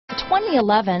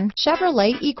2011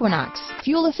 Chevrolet Equinox.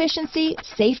 Fuel efficiency,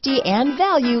 safety, and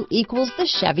value equals the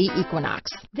Chevy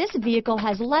Equinox. This vehicle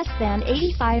has less than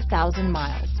 85,000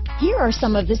 miles. Here are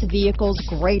some of this vehicle's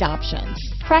great options: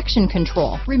 traction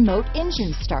control, remote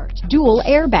engine start, dual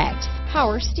airbags,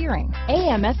 power steering,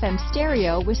 AM/FM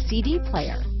stereo with CD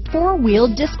player,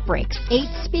 four-wheel disc brakes, 8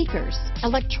 speakers,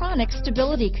 electronic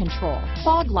stability control,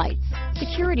 fog lights,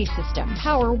 security system,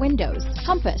 power windows,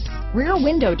 compass, rear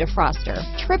window defroster,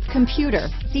 trip computer,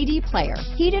 CD player,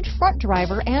 heated front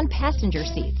driver and passenger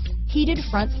seats, heated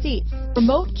front seats,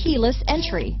 remote keyless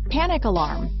entry, panic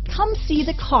alarm. Come see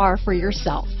the car for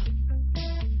yourself.